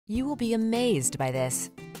You will be amazed by this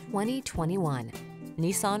 2021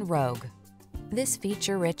 Nissan Rogue. This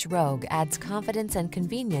feature-rich Rogue adds confidence and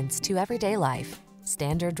convenience to everyday life.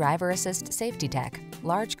 Standard driver assist safety tech,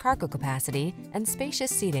 large cargo capacity, and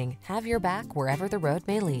spacious seating have your back wherever the road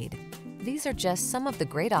may lead. These are just some of the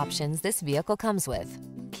great options this vehicle comes with: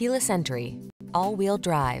 keyless entry, all-wheel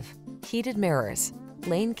drive, heated mirrors,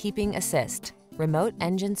 lane keeping assist, remote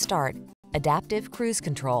engine start, adaptive cruise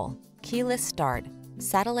control, keyless start,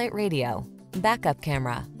 satellite radio, backup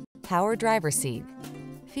camera, power driver seat.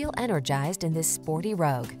 Feel energized in this sporty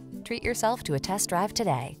Rogue. Treat yourself to a test drive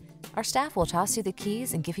today. Our staff will toss you the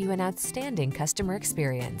keys and give you an outstanding customer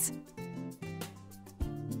experience.